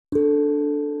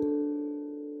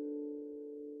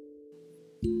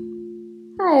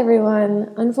Hi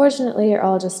everyone. Unfortunately, you're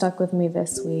all just stuck with me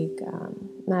this week.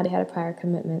 Maddie had a prior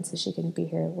commitment, so she couldn't be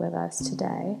here with us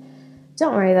today.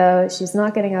 Don't worry though, she's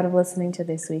not getting out of listening to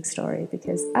this week's story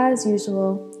because, as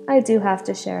usual, I do have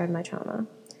to share in my trauma.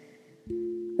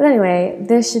 But anyway,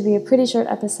 this should be a pretty short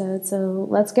episode, so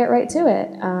let's get right to it.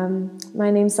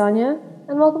 My name's Sonia,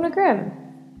 and welcome to Grim.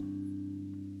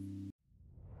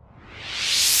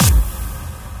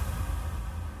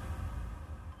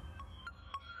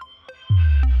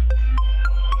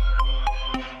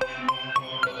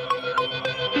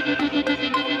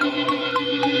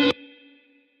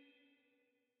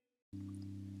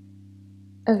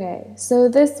 Okay, so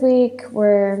this week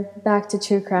we're back to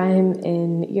true crime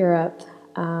in Europe,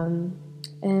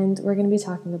 and we're going to be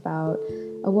talking about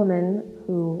a woman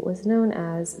who was known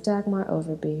as Dagmar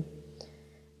Overby.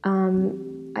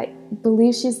 I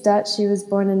believe she's Dutch. She was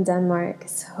born in Denmark,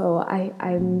 so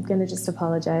I'm going to just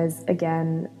apologize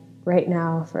again right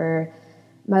now for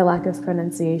my lack of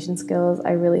pronunciation skills.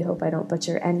 I really hope I don't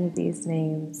butcher any of these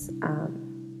names.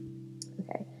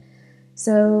 Okay.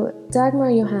 So,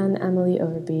 Dagmar Johan Emily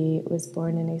Overby was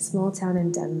born in a small town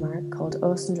in Denmark called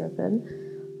Oostendruppen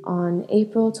on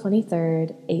April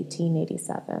 23rd,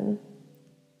 1887.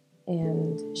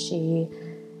 And she,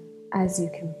 as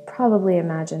you can probably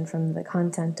imagine from the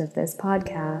content of this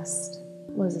podcast,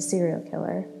 was a serial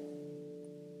killer.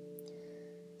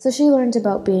 So she learned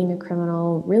about being a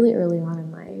criminal really early on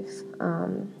in life.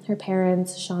 Her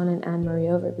parents, Sean and Anne-Marie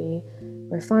Overby,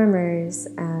 were farmers,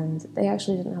 and they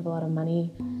actually didn't have a lot of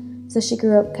money. So she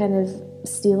grew up kind of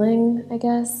stealing, I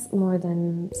guess, more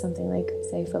than something like,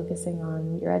 say, focusing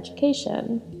on your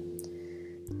education.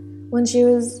 When she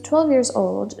was 12 years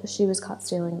old, she was caught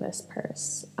stealing this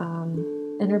purse.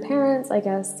 And her parents, I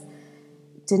guess,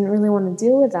 didn't really want to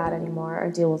deal with that anymore or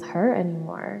deal with her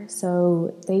anymore.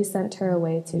 So they sent her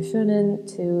away to Funen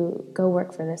to go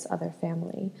work for this other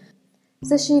family.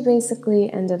 So she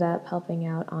basically ended up helping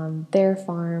out on their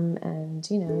farm and,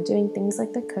 doing things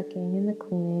like the cooking and the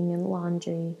cleaning and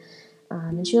laundry.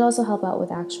 And she would also help out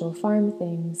with actual farm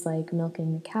things like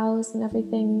milking the cows and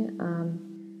everything.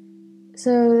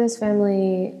 So this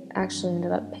family actually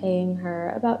ended up paying her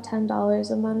about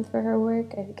 $10 a month for her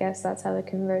work. I guess that's how the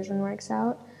conversion works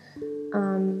out.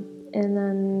 And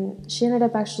then she ended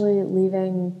up actually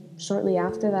leaving shortly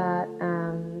after that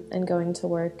and going to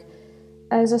work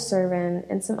as a servant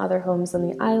in some other homes on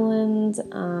the island.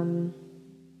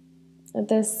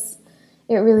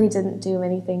 It really didn't do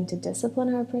anything to discipline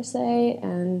her per se,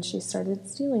 and she started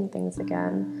stealing things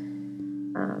again.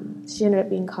 She ended up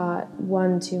being caught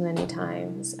one too many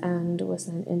times and was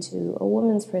sent into a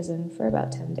women's prison for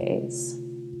about 10 days.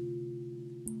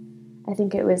 I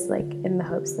think it was in the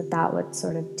hopes that would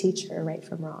sort of teach her right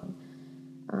from wrong.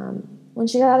 When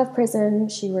she got out of prison,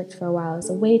 she worked for a while as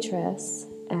a waitress,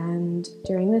 and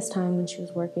during this time when she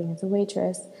was working as a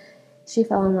waitress, she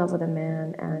fell in love with a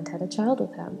man and had a child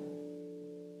with him.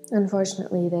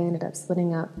 Unfortunately, they ended up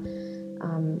splitting up,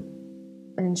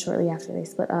 and shortly after they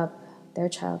split up, their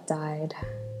child died.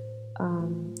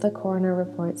 The coroner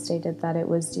report stated that it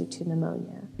was due to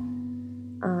pneumonia.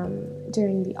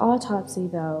 During the autopsy,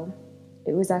 though,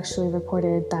 it was actually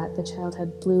reported that the child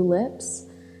had blue lips,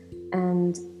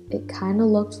 and it kind of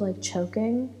looked like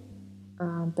choking,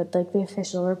 but the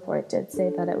official report did say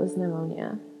that it was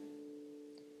pneumonia.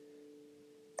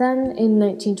 Then, in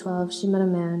 1912, she met a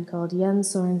man called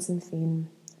Jens Sorensen Fien,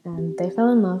 and they fell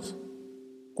in love.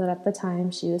 But at the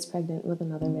time, she was pregnant with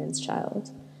another man's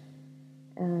child.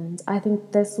 And I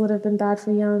think this would have been bad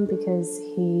for Jan because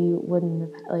it wouldn't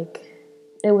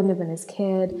have been his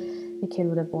kid. The kid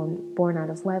would have born out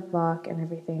of wedlock and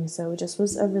everything. So it just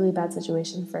was a really bad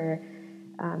situation for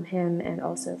him and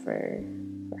also for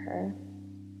her.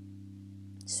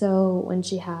 So when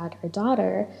she had her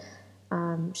daughter,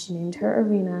 she named her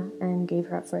Irina and gave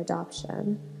her up for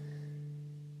adoption.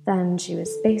 Then she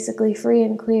was basically free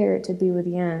and clear to be with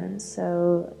Jens,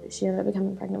 so she ended up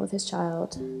becoming pregnant with his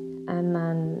child, and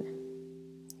then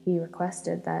he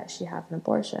requested that she have an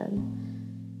abortion,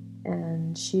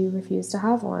 and she refused to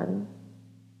have one,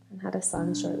 and had a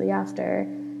son shortly after.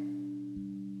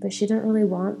 But she didn't really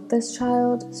want this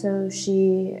child, so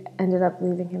she ended up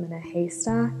leaving him in a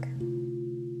haystack.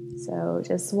 So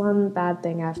just one bad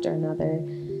thing after another.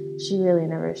 She really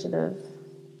never should have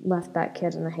left that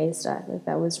kid in a haystack.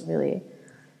 That was really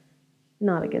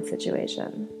not a good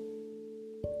situation.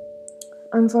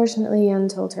 Unfortunately, Yen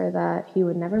told her that he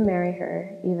would never marry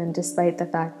her, even despite the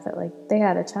fact that they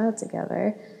had a child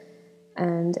together.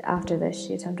 And after this,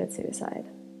 she attempted suicide.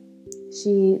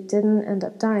 She didn't end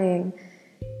up dying,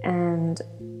 and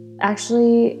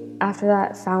actually after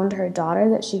that, found her daughter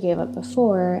that she gave up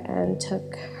before and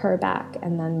took her back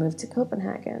and then moved to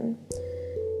Copenhagen.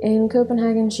 In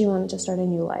Copenhagen, she wanted to start a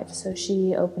new life, so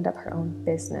she opened up her own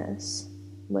business,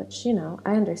 which,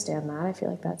 I understand that. I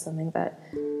feel like that's something that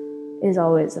is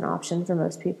always an option for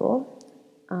most people.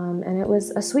 And it was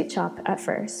a sweet shop at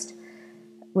first,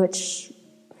 which,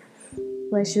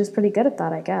 she was pretty good at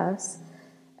that, I guess.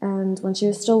 And when she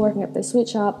was still working at this sweet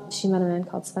shop, she met a man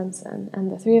called Svensson,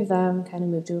 and the three of them kind of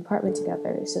moved to an apartment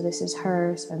together. So this is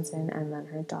her, Svensson, and then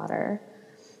her daughter.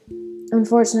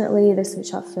 Unfortunately, the sweet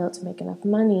shop failed to make enough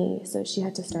money, so she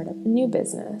had to start up a new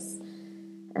business.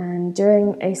 And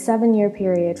during a 7-year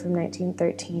period from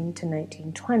 1913 to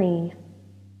 1920,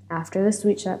 after the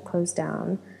sweet shop closed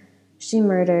down, she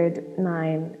murdered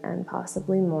 9 and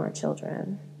possibly more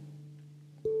children,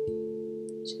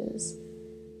 which is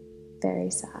very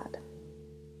sad.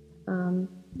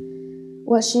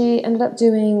 What she ended up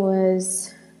doing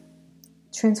was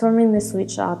transforming the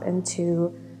sweet shop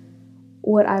into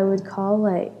what I would call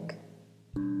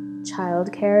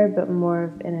childcare, but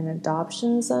more in an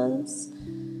adoption sense.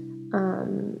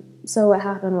 So what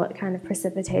happened, what kind of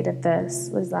precipitated this,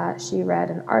 was that she read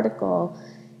an article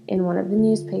in one of the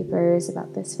newspapers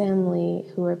about this family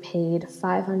who were paid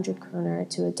 500 kroner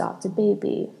to adopt a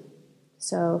baby.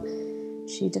 So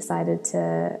she decided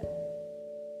to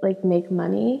make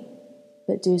money,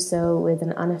 but do so with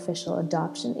an unofficial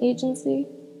adoption agency.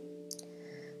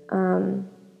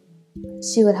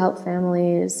 She would help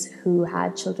families who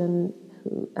had children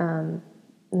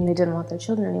and they didn't want their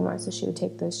children anymore, so she would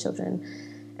take those children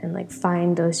and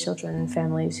find those children and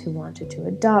families who wanted to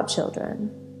adopt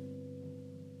children.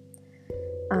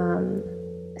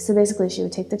 So basically she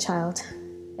would take the child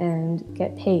and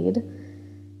get paid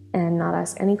and not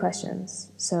ask any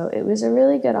questions. So it was a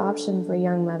really good option for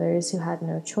young mothers who had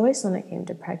no choice when it came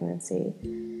to pregnancy.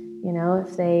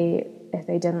 If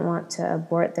they didn't want to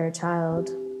abort their child,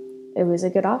 it was a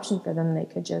good option for them. They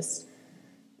could just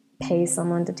pay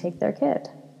someone to take their kid.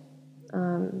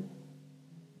 And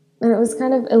it was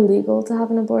kind of illegal to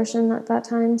have an abortion at that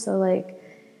time. So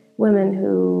women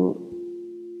who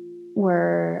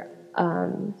were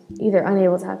either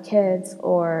unable to have kids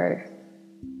or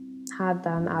had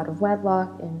them out of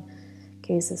wedlock in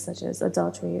cases such as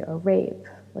adultery or rape,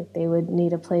 they would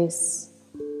need a place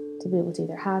to be able to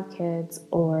either have kids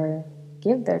or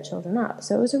give their children up.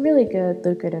 So it was a really good,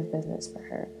 lucrative business for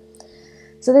her.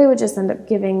 So they would just end up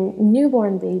giving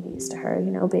newborn babies to her,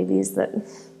 babies that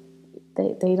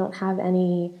they don't have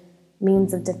any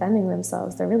means of defending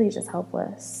themselves. They're really just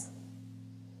helpless.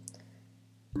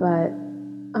 But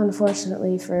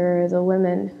unfortunately for the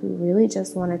women who really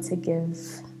just wanted to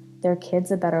give their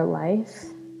kids a better life,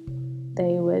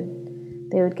 they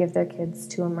would give their kids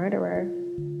to a murderer.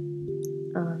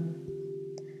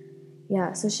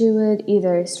 So she would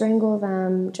either strangle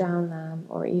them, drown them,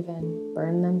 or even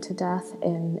burn them to death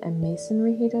in a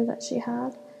masonry heater that she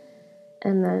had.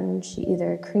 And then she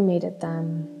either cremated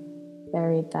them,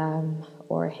 buried them,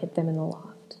 or hid them in the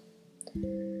loft.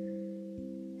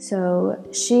 So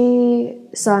she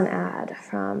saw an ad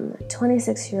from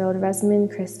 26-year-old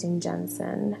Resmund Kristin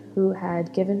Jensen, who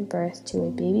had given birth to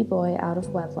a baby boy out of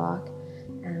wedlock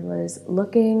and was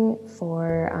looking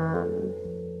for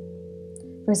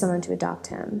someone to adopt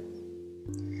him.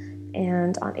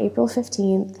 And on April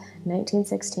 15th,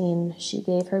 1916, she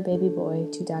gave her baby boy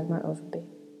to Dagmar Overby.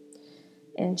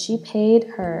 And she paid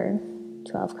her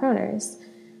 12 kroners,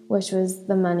 which was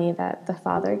the money that the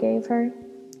father gave her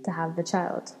to have the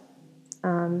child.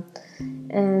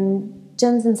 And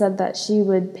Jensen said that she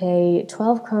would pay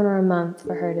 12 kroner a month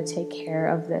for her to take care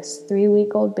of this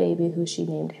 3-week-old baby who she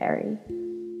named Harry.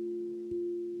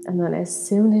 And then as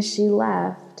soon as she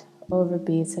left,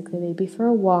 Overby took the baby for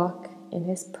a walk in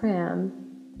his pram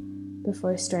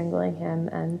before strangling him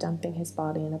and dumping his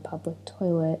body in a public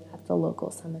toilet at the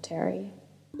local cemetery.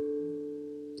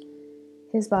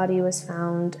 His body was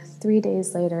found 3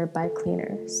 days later by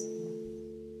cleaners.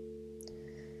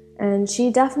 And she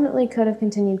definitely could have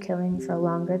continued killing for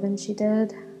longer than she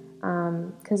did,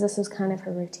 because this was kind of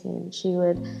her routine. She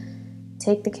would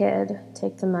take the kid,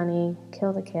 take the money,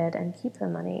 kill the kid, and keep the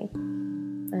money.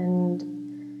 And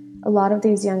a lot of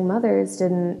these young mothers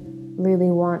didn't really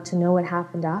want to know what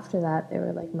happened after that. They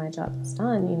were like, my job is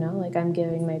done, I'm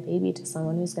giving my baby to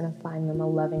someone who's going to find them a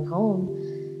loving home,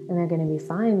 and they're going to be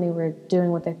fine. They were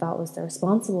doing what they thought was the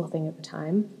responsible thing at the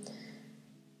time.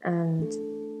 And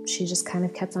she just kind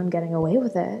of kept on getting away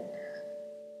with it.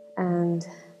 And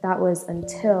that was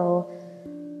until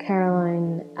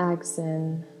Caroline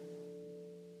Agson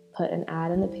put an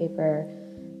ad in the paper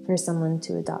for someone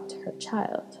to adopt her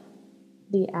child.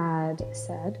 The ad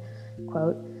said,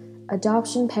 quote,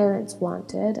 Adoption parents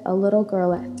wanted a little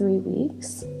girl at 3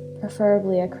 weeks,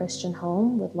 preferably a Christian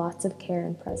home with lots of care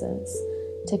and presence.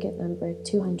 Ticket number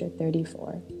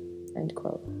 234, end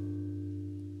quote.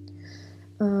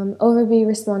 Overby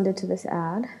responded to this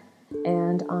ad,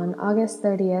 and on August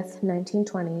 30th,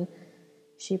 1920,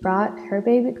 she brought her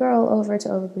baby girl over to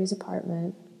Overby's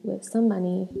apartment with some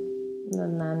money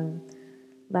and then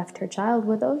left her child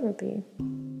with Overby.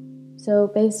 So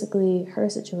basically, her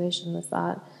situation was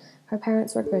that her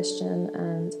parents were Christian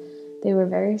and they were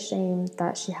very ashamed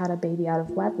that she had a baby out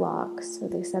of wedlock, so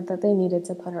they said that they needed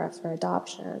to put her up for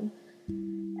adoption.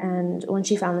 And when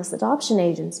she found this adoption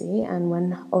agency, and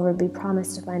when Overby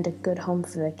promised to find a good home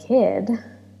for the kid,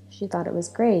 she thought it was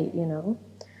great,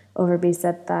 Overby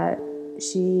said that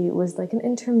she was like an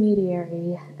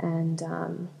intermediary and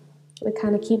would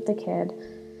kind of keep the kid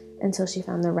until she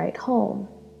found the right home,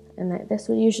 and that this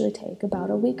would usually take about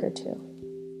a week or two.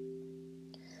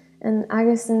 And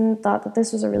Agassiz thought that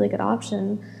this was a really good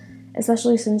option,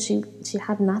 especially since she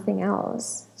had nothing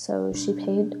else. So she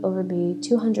paid Overby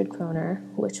 200 kroner,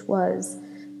 which was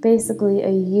basically a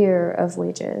year of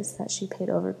wages that she paid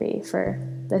Overby for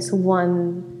this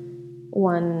one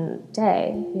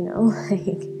day,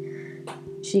 like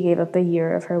she gave up a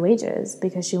year of her wages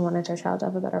because she wanted her child to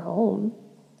have a better home.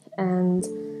 And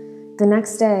the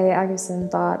next day,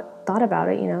 Agassiz thought about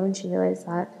it, and she realized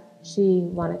that she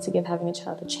wanted to give having a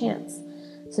child a chance.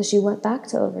 So she went back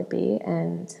to Overby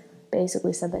and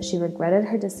basically said that she regretted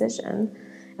her decision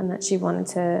and that she wanted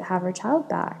to have her child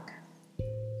back.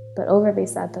 But Overby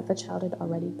said that the child had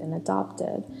already been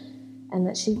adopted and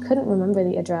that she couldn't remember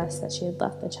the address that she had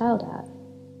left the child at.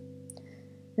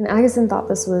 And Agassiz thought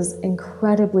this was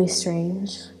incredibly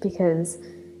strange because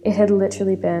it had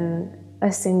literally been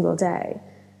a single day.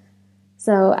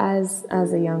 So as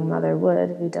a young mother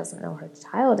would, who doesn't know her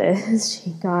child is, she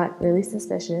got really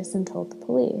suspicious and told the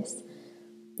police,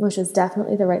 which was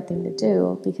definitely the right thing to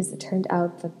do because it turned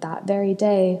out that very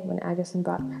day when Agassiz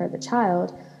brought her the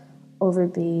child,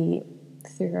 Overby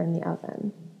threw her in the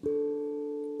oven.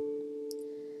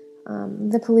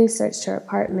 The police searched her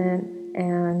apartment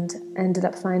and ended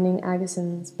up finding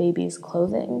Agassiz's baby's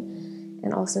clothing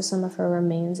and also some of her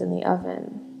remains in the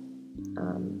oven.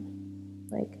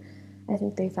 I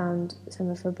think they found some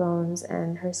of her bones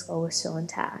and her skull were still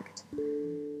intact.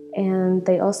 And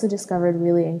they also discovered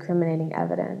really incriminating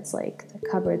evidence, like the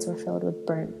cupboards were filled with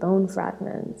burnt bone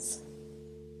fragments.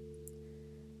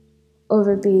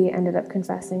 Overby ended up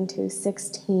confessing to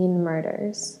 16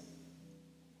 murders.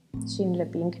 She ended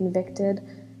up being convicted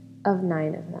of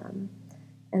 9 of them.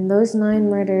 And those 9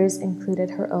 murders included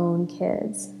her own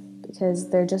kids, because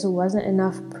there just wasn't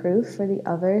enough proof for the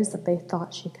others that they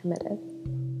thought she committed.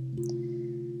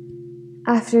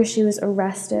 After she was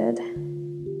arrested,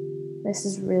 this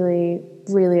is really,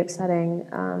 really upsetting.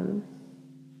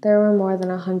 There were more than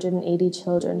 180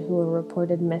 children who were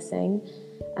reported missing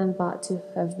and thought to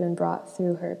have been brought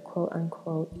through her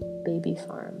quote-unquote baby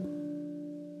farm.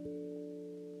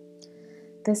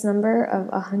 This number of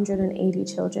 180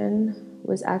 children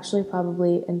was actually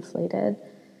probably inflated,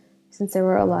 since there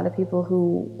were a lot of people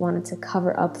who wanted to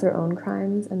cover up their own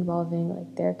crimes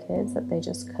involving their kids that they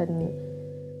just couldn't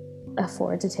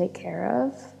afford to take care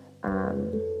of.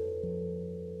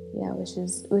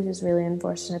 Which is really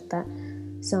unfortunate that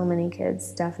so many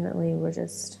kids definitely were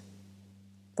just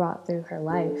brought through her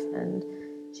life and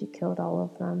she killed all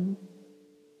of them.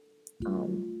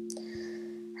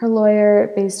 Her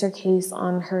lawyer based her case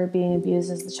on her being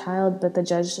abused as a child, but the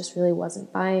judge just really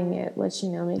wasn't buying it, which,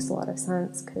 makes a lot of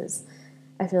sense because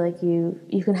I feel like you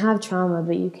can have trauma,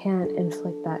 but you can't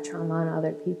inflict that trauma on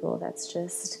other people. That's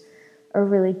just a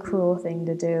really cruel thing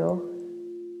to do.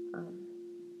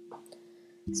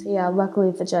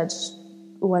 Luckily the judge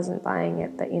wasn't buying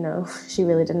it that, she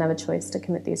really didn't have a choice to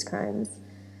commit these crimes.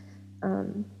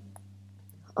 On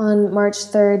March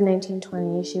 3rd,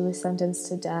 1920, she was sentenced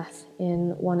to death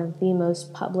in one of the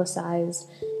most publicized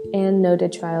and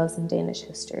noted trials in Danish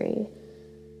history.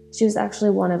 She was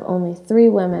actually one of only 3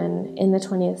 women in the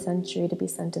 20th century to be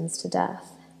sentenced to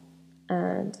death.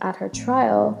 And at her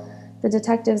trial, the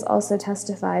detectives also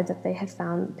testified that they had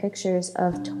found pictures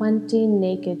of 20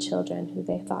 naked children who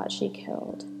they thought she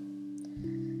killed.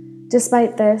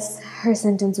 Despite this, her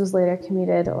sentence was later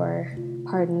commuted or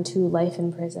pardoned to life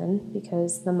in prison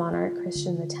because the monarch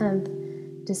Christian X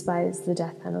despised the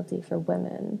death penalty for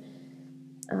women.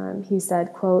 He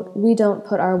said, quote, "We don't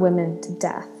put our women to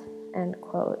death," end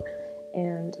quote.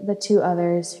 And the 2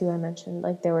 others who I mentioned,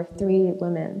 there were 3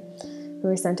 women who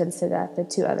were sentenced to death. The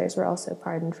 2 others were also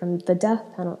pardoned from the death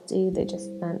penalty. They just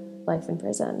spent life in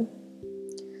prison.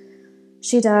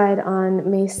 She died on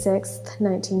May 6th,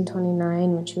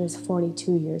 1929, when she was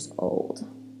 42 years old.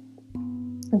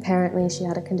 Apparently, she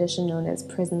had a condition known as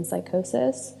prison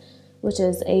psychosis, which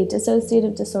is a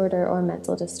dissociative disorder or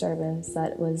mental disturbance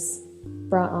that was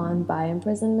brought on by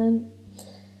imprisonment.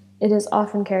 It is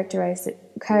often characterized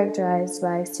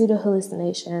by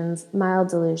pseudo-hallucinations, mild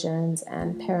delusions,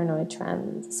 and paranoid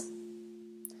trends.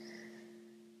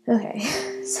 Okay,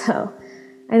 so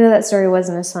I know that story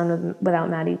wasn't as fun without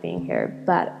Maddie being here,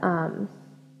 but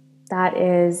that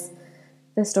is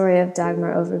the story of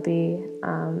Dagmar Overby.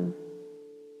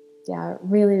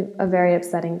 Really a very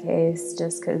upsetting case,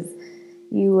 just because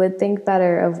you would think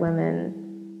better of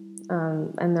women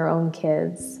and their own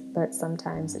kids, but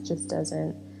sometimes it just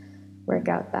doesn't work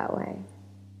out that way.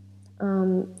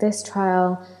 This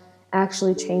trial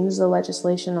actually changed the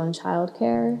legislation on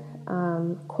childcare.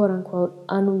 Quote-unquote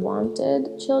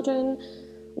unwanted children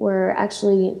were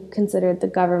actually considered the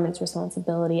government's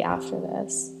responsibility after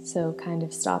this, so kind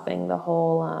of stopping the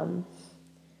whole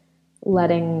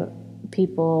letting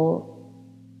people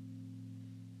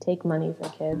take money for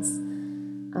kids.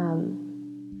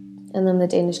 And then the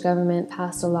Danish government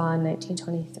passed a law in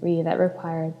 1923 that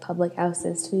required public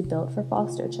houses to be built for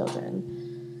foster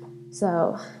children.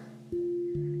 So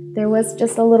there was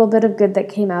just a little bit of good that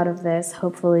came out of this.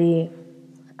 Hopefully,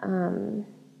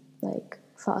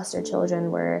 foster children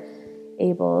were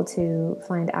able to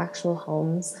find actual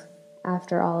homes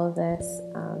after all of this.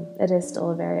 It is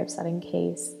still a very upsetting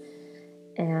case.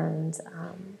 And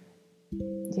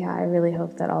I really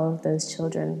hope that all of those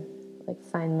children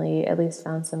finally at least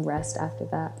found some rest after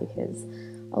that, because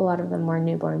a lot of them were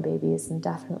newborn babies and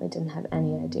definitely didn't have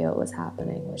any idea what was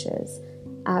happening, which is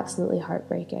absolutely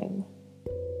heartbreaking.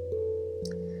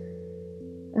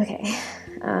 Okay,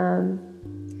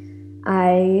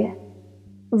 I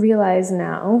realize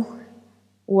now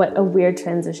what a weird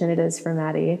transition it is for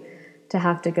Maddie to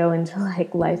have to go into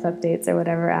life updates or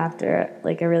whatever after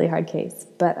a really hard case.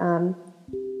 But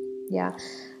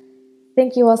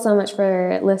thank you all so much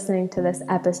for listening to this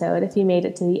episode. If you made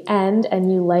it to the end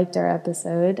and you liked our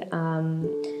episode,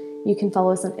 you can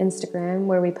follow us on Instagram,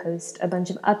 where we post a bunch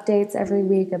of updates every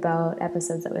week about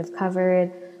episodes that we've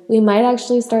covered. We might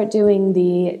actually start doing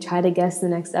the try to guess the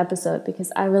next episode,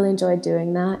 because I really enjoyed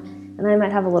doing that, and I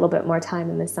might have a little bit more time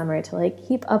in the summer to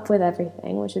keep up with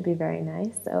everything, which would be very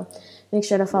nice. So make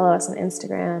sure to follow us on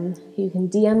Instagram. You can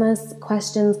DM us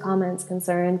questions, comments,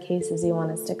 concerns, cases you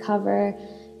want us to cover.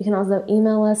 You can also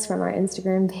email us from our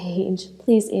Instagram page.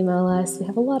 Please email us. We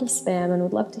have a lot of spam and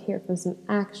would love to hear from some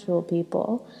actual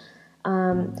people.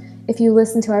 If you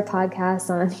listen to our podcast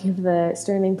on any of the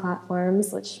streaming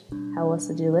platforms, which how else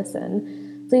would you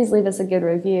listen, please leave us a good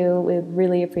review. We'd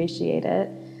really appreciate it.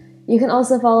 You can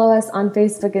also follow us on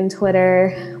Facebook and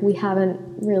Twitter. We haven't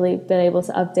really been able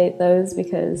to update those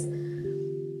because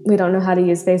we don't know how to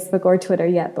use Facebook or Twitter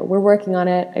yet, but we're working on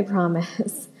it, I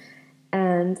promise.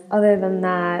 And other than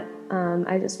that,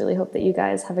 I just really hope that you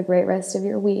guys have a great rest of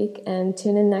your week, and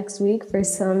tune in next week for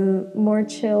some more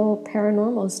chill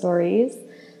paranormal stories,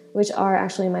 which are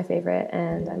actually my favorite,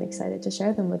 and I'm excited to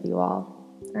share them with you all.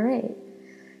 All right.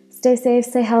 Stay safe,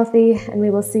 stay healthy, and we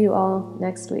will see you all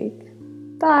next week.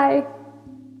 Bye.